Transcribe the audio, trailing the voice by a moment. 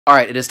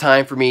Alright, it is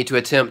time for me to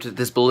attempt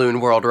this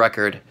balloon world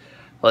record.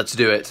 Let's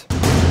do it.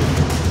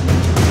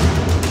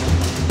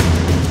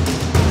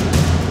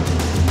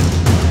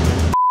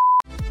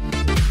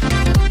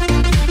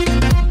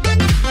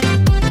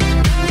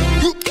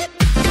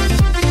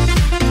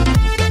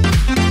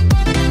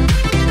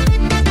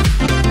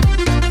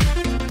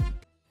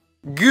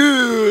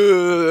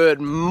 Good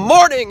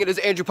morning! It is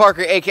Andrew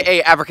Parker,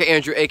 aka Africa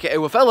Andrew, aka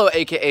Waffello,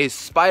 aka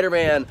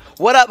Spider-Man.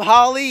 What up,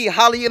 Holly?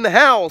 Holly in the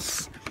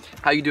house.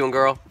 How you doing,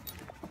 girl?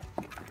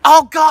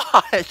 Oh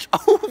gosh!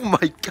 Oh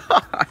my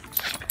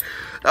gosh!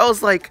 That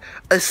was like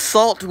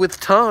assault with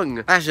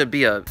tongue. That should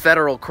be a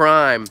federal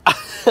crime.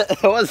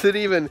 It wasn't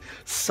even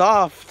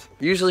soft.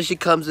 Usually she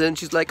comes in,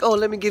 she's like, oh,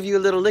 let me give you a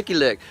little licky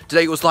lick.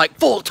 Today it was like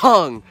full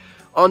tongue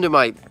onto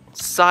my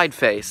side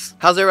face.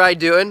 How's everybody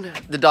doing?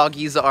 The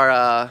doggies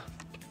are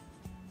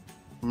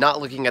not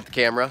looking at the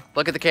camera.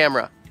 Look at the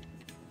camera.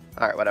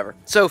 Alright, whatever.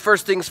 So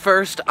first things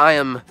first, I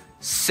am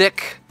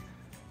sick.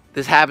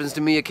 This happens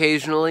to me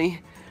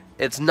occasionally.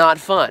 It's not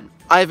fun.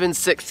 I've been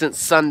sick since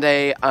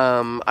Sunday.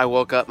 I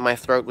woke up, my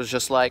throat was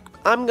just like,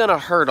 I'm gonna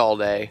hurt all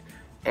day.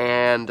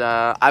 And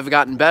I've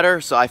gotten better,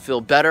 so I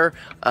feel better.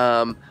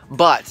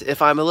 But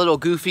if I'm a little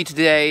goofy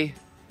today,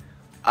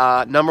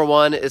 number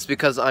one, it's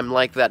because I'm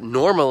like that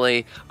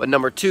normally. But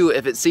number two,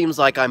 if it seems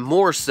like I'm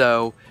more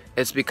so,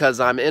 it's because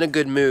I'm in a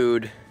good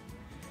mood.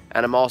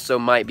 And I'm also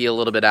might be a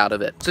little bit out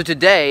of it. So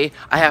today,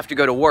 I have to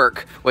go to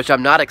work, which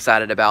I'm not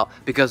excited about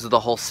because of the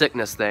whole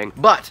sickness thing.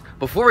 But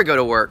before we go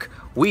to work,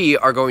 we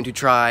are going to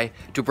try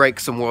to break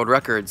some world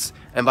records.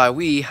 And by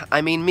we, I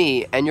mean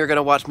me, and you're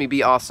gonna watch me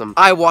be awesome.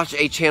 I watch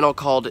a channel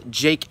called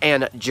Jake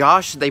and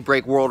Josh. They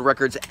break world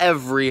records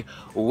every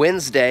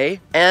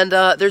Wednesday. And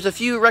there's a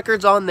few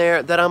records on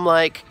there that I'm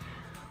like,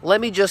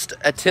 let me just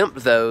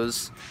attempt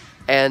those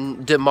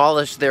and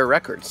demolish their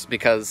records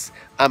because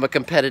I'm a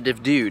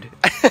competitive dude.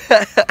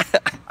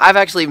 I've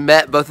actually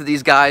met both of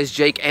these guys,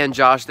 Jake and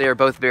Josh. They are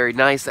both very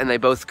nice and they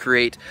both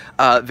create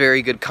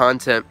very good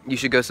content. You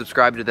should go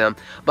subscribe to them.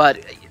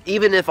 But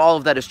even if all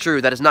of that is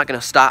true, that is not going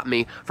to stop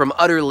me from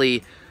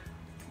utterly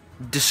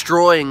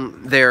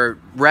destroying their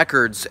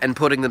records and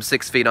putting them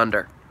 6 feet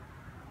under.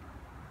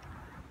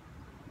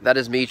 That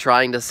is me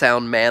trying to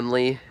sound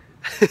manly.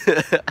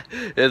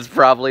 It's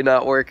probably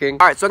not working.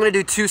 Alright, so I'm going to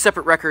do 2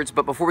 separate records,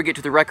 but before we get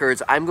to the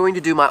records, I'm going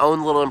to do my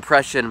own little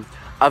impression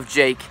of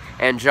Jake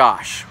and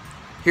Josh.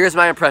 Here's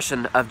my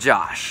impression of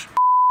Josh.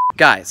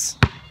 Guys,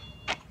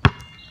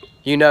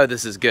 you know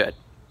this is good.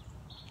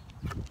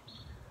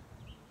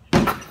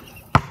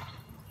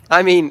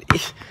 I mean,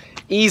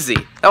 easy.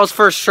 That was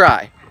first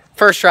try.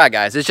 First try,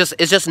 guys. It's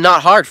just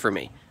not hard for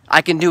me.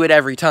 I can do it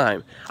every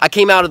time. I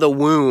came out of the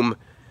womb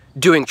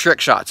doing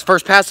trick shots.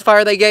 First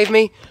pacifier they gave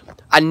me,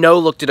 I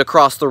no-looked it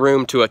across the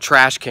room to a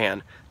trash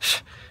can.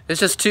 It's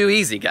just too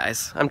easy,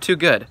 guys. I'm too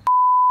good.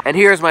 And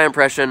here's my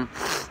impression.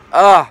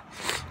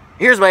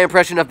 Here's my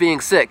impression of being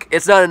sick.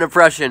 It's not an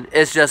impression,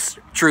 it's just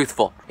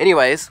truthful.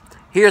 Anyways,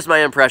 here's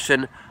my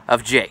impression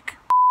of Jake.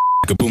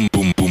 Boom,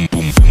 boom, boom,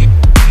 boom.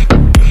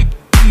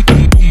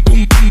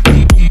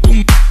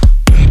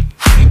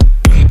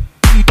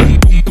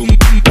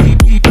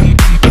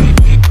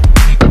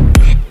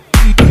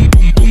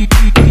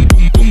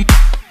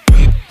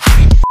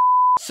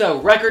 So,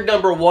 record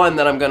number 1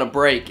 that I'm gonna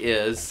break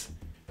is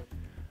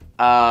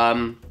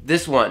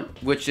this one,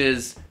 which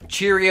is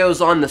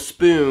Cheerios on the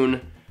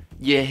spoon.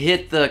 You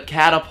hit the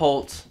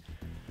catapult,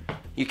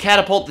 you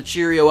catapult the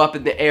Cheerio up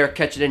in the air,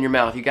 catch it in your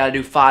mouth. You gotta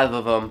do 5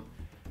 of them.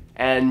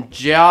 And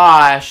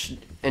Josh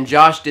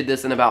did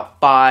this in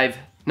about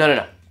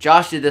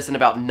Josh did this in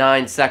about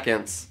 9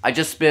 seconds. I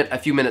just spent a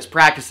few minutes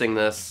practicing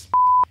this.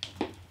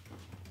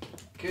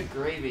 Good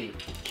gravy.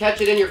 Catch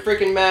it in your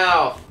freaking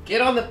mouth.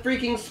 Get on the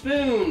freaking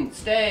spoon.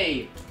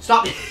 Stay.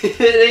 Stop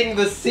hitting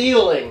the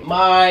ceiling.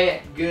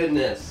 My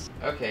goodness.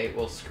 Okay,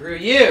 well, screw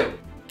you.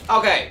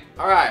 Okay,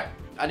 alright.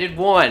 I did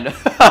 1.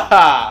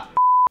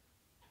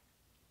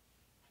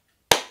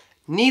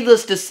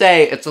 Needless to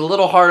say, it's a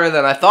little harder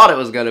than I thought it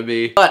was gonna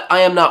be. But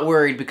I am not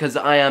worried because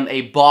I am a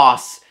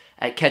boss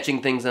at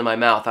catching things in my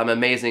mouth. I'm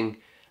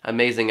amazing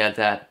at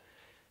that.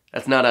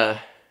 It's not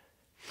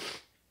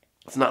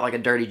like a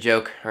dirty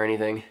joke or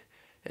anything.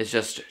 It's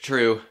just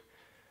true,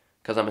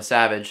 because I'm a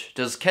savage.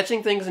 Does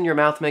catching things in your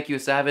mouth make you a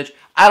savage?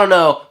 I don't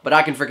know, but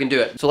I can freaking do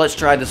it. So let's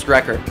try this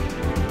record.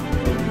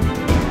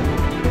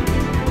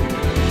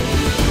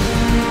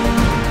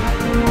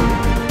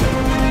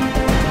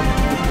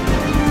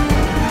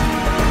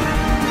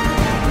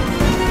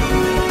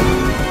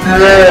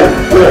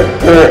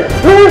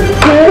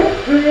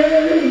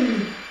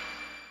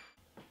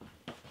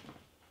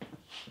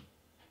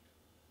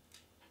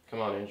 Come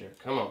on, Andrew,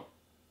 come on.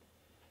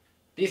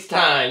 This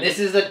time, this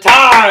is the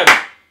time!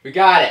 We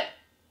got it.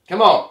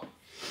 Come on.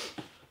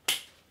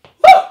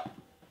 Woo!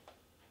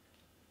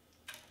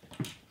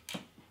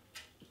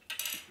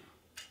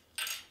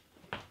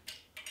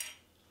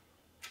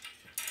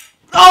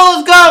 Oh,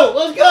 let's go!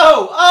 Let's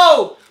go!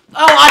 Oh!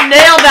 Oh, I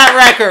nailed that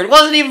record!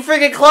 Wasn't even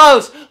freaking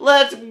close!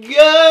 Let's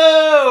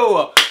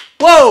go!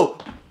 Whoa!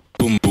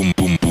 Boom, boom,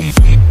 boom, boom.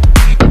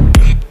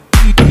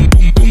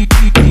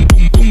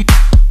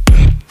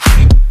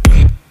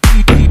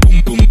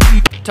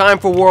 time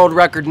for world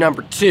record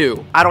number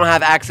 2. I don't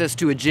have access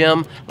to a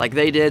gym like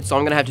they did, so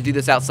I'm gonna have to do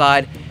this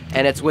outside,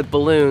 and it's with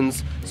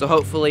balloons, so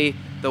hopefully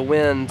the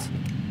wind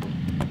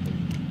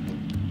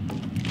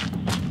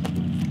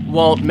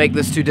won't make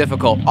this too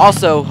difficult.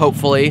 Also,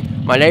 hopefully,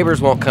 my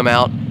neighbors won't come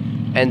out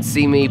and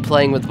see me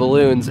playing with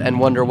balloons and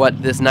wonder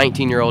what this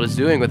 19-year-old is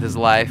doing with his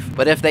life.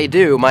 But if they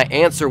do, my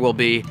answer will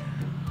be,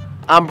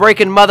 I'm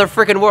breaking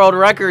motherfucking world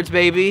records,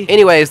 baby.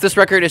 Anyways, this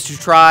record is to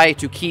try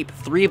to keep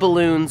 3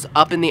 balloons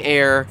up in the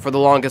air for the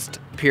longest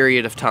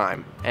period of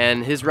time.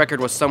 And his record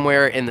was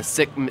somewhere in the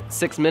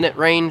 6 minute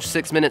range,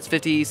 6 minutes,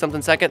 50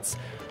 something seconds.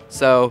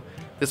 So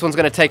this one's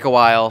gonna take a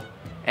while,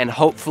 and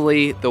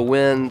hopefully the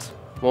wind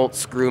won't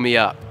screw me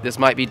up. This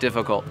might be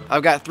difficult.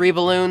 I've got 3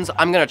 balloons.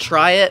 I'm gonna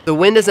try it. The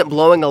wind isn't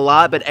blowing a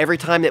lot, but every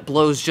time it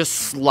blows just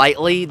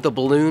slightly, the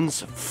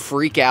balloons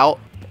freak out.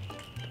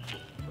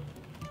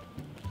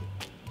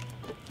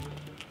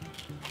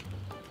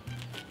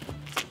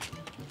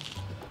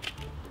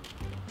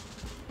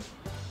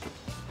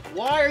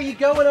 Why are you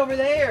going over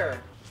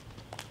there?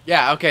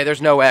 Yeah, okay,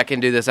 there's no way I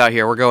can do this out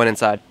here. We're going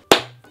inside.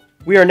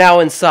 We are now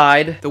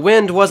inside. The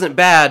wind wasn't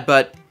bad,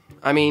 but,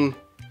 I mean,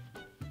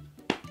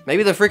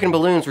 maybe the freaking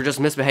balloons were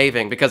just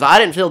misbehaving, because I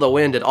didn't feel the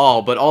wind at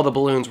all, but all the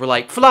balloons were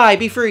like, fly,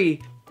 be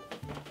free.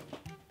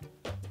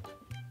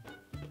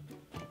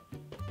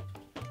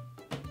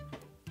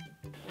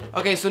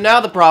 Okay, so now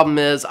the problem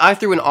is, I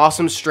threw an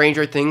awesome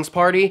Stranger Things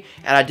party,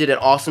 and I did an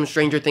awesome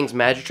Stranger Things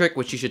magic trick,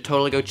 which you should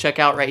totally go check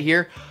out right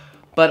here.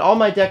 But all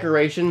my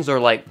decorations are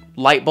like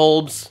light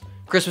bulbs,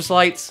 Christmas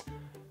lights,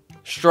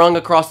 strung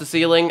across the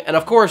ceiling. And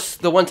of course,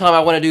 the one time I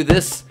want to do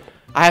this,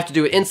 I have to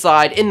do it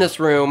inside, in this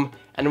room,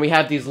 and we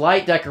have these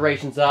light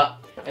decorations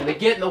up, and they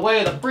get in the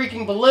way of the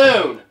freaking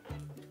balloon.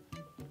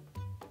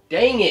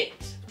 Dang it.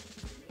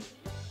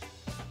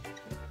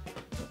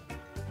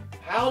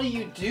 How do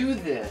you do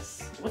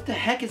this? What the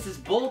heck is this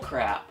bull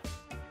crap?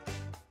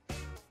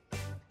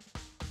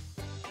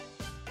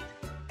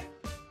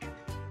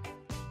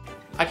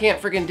 I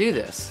can't freaking do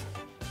this.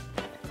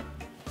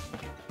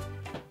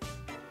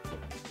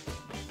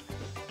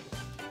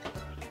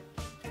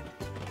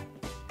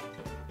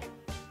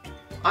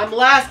 I'm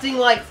lasting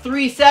like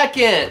 3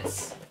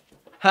 seconds.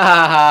 Ha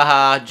ha ha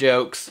ha,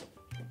 jokes.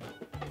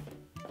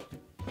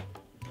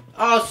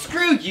 Oh,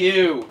 screw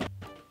you.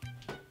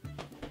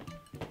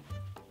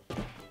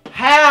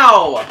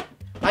 How?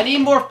 I need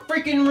more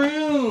freaking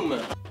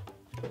room.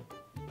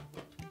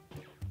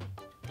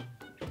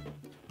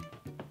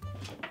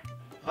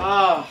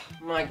 Oh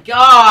my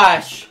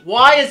gosh!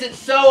 Why is it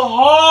so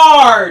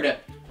hard?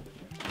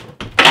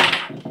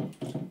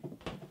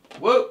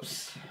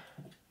 Whoops.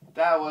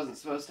 That wasn't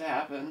supposed to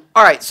happen.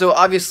 Alright, so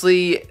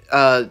obviously,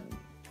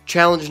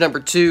 challenge number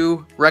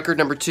 2, record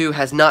number 2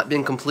 has not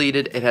been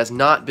completed. It has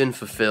not been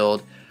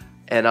fulfilled.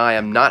 And I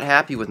am not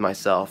happy with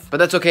myself. But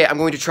that's okay, I'm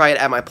going to try it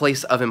at my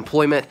place of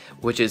employment,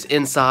 which is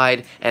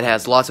inside and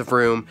has lots of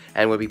room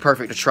and would be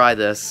perfect to try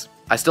this.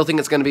 I still think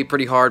it's going to be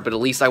pretty hard, but at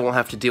least I won't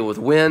have to deal with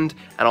wind,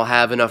 and I'll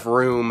have enough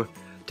room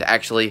to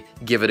actually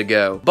give it a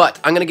go. But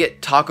I'm going to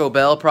get Taco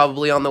Bell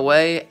probably on the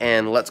way,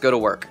 and let's go to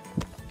work.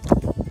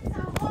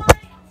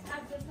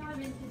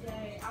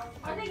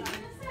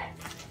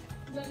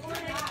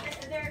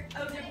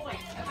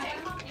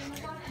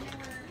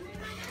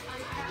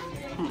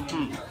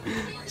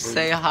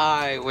 Say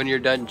hi when you're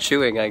done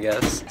chewing, I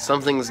guess.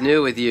 Something's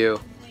new with you.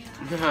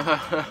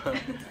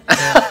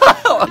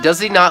 Does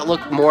he not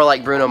look more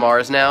like Bruno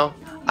Mars now?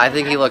 I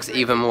think he looks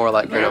even more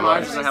like Bruno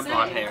Mars. Doesn't have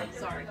blonde hair.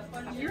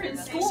 You're in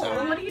school.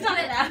 So, what are you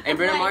talking about? And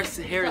Bruno Mars'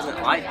 hair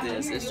isn't like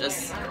this. It's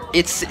just.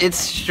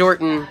 It's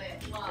short and.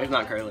 It's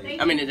not curly.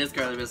 I mean, it is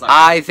curly, but it's like.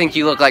 I think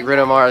you look like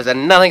Bruno Mars,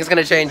 and nothing's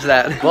gonna change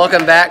that.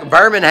 Welcome back,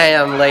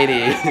 Birmingham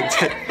lady.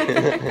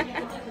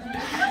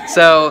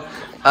 So,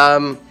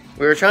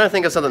 we were trying to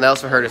think of something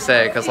else for her to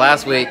say, because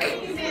last week,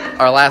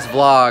 our last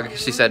vlog,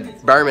 she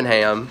said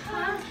Birmingham,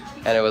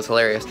 and it was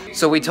hilarious.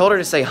 So we told her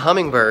to say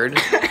hummingbird,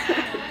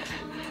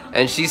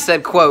 and she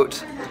said,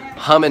 quote,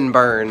 hum and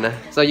burn.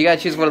 So you gotta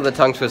choose one of the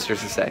tongue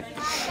twisters to say.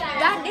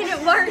 That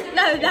didn't work.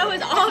 No, that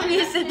was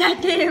obvious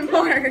that didn't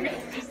work.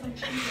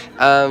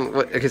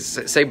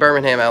 Say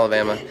Birmingham,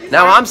 Alabama.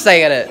 Now I'm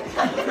saying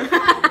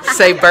it.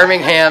 Say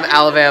Birmingham,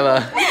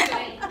 Alabama.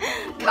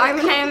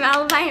 Birmingham,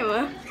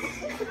 Alabama.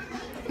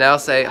 Now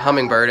say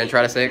hummingbird and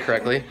try to say it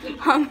correctly.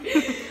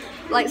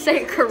 Like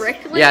say it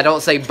correctly? Yeah,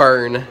 don't say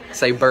burn.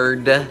 Say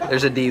bird.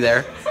 There's a D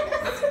there.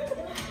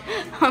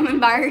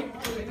 Hummingbird.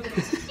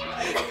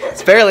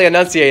 It's barely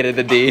enunciated,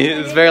 the D.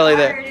 It's barely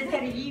there.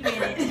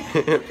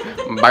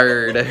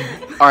 Bird.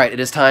 Alright,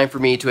 it is time for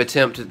me to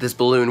attempt this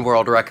balloon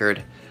world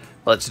record.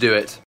 Let's do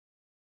it.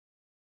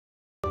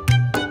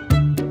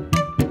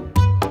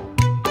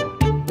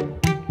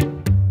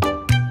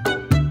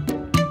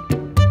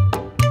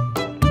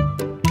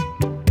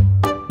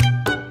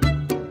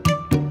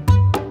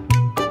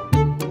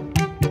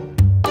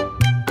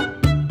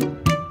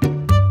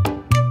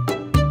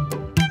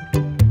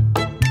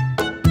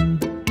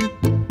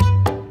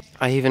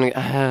 I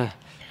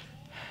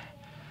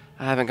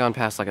haven't gone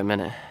past like a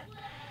minute.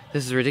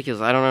 This is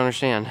ridiculous. I don't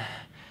understand.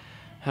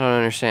 I don't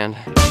understand.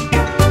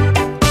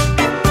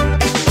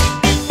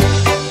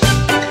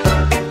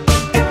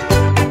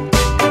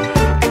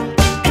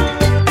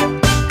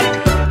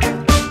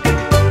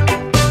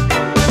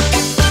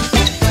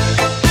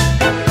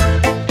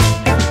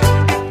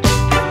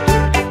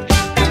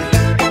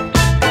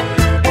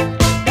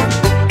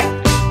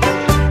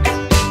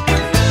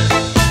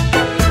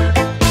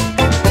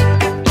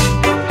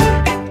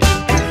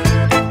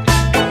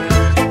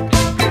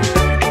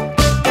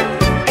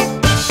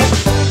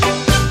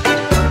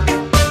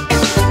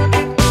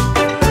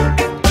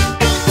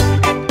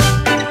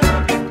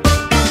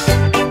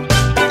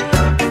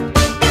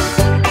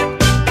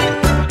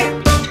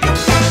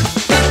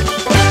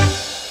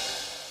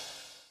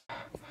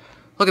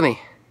 Look at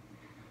me.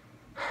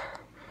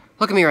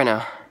 Look at me right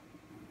now.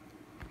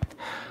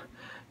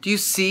 Do you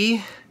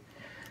see?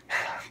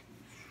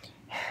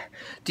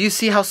 Do you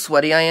see how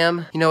sweaty I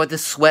am? You know what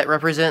this sweat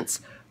represents?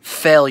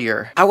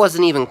 Failure. I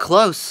wasn't even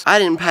close. I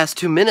didn't pass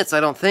 2 minutes, I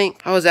don't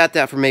think. I was at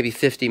that for maybe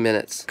 50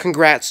 minutes.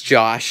 Congrats,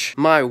 Josh.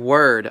 My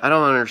word, I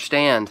don't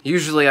understand.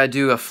 Usually I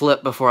do a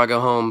flip before I go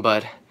home,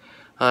 but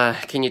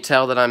can you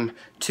tell that I'm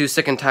too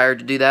sick and tired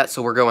to do that,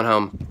 so we're going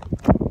home.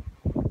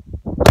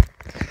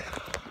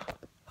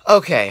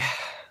 Okay,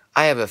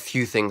 I have a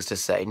few things to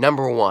say.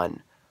 Number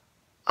one,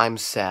 I'm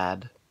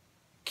sad.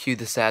 Cue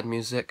the sad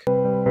music.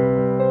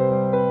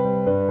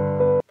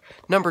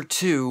 Number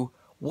two,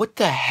 what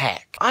the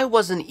heck? I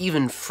wasn't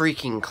even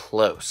freaking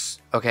close,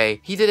 okay?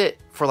 He did it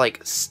for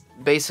like,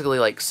 basically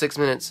like 6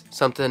 minutes,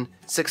 something,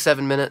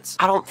 6-7 minutes.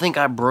 I don't think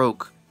I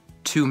broke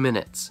 2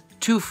 minutes.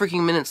 2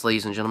 freaking minutes,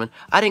 ladies and gentlemen.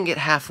 I didn't get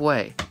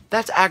halfway.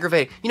 That's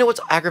aggravating. You know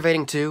what's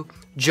aggravating too?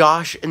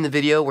 Josh in the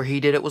video where he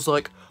did it was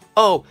like,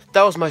 oh,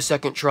 that was my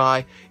second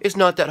try. It's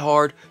not that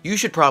hard. You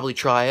should probably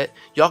try it.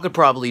 Y'all could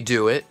probably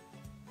do it.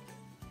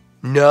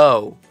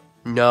 No.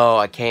 No,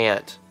 I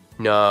can't.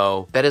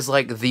 No. That is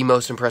like the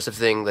most impressive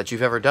thing that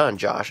you've ever done,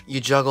 Josh. You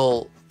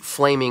juggle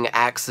flaming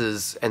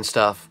axes and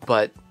stuff,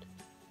 but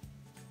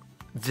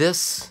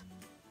this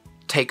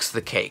takes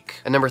the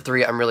cake. And number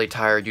three, I'm really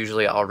tired.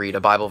 Usually I'll read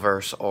a Bible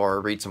verse or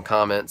read some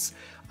comments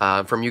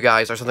from you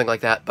guys or something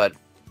like that, but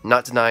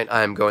not tonight.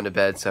 I'm going to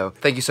bed, so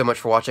thank you so much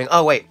for watching.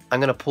 Oh wait, I'm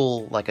gonna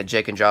pull like a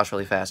Jake and Josh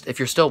really fast. If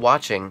you're still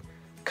watching,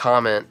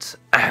 comment,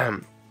 I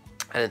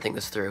didn't think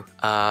this through.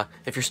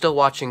 If you're still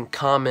watching,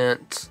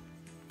 comment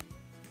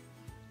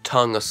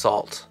tongue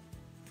assault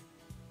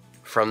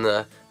from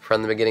the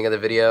beginning of the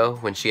video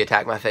when she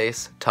attacked my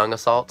face. Tongue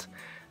assault.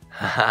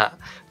 No,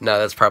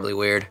 that's probably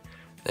weird.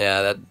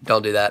 Yeah,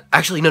 don't do that.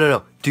 Actually,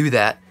 no, do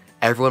that.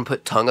 Everyone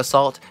put tongue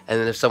assault, and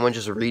then if someone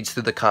just reads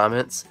through the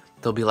comments,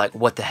 they'll be like,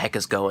 what the heck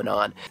is going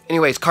on?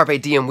 Anyways,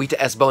 carpe diem, vita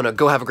es bona.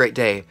 Go have a great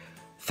day.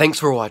 Thanks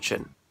for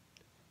watching.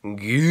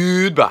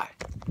 Goodbye.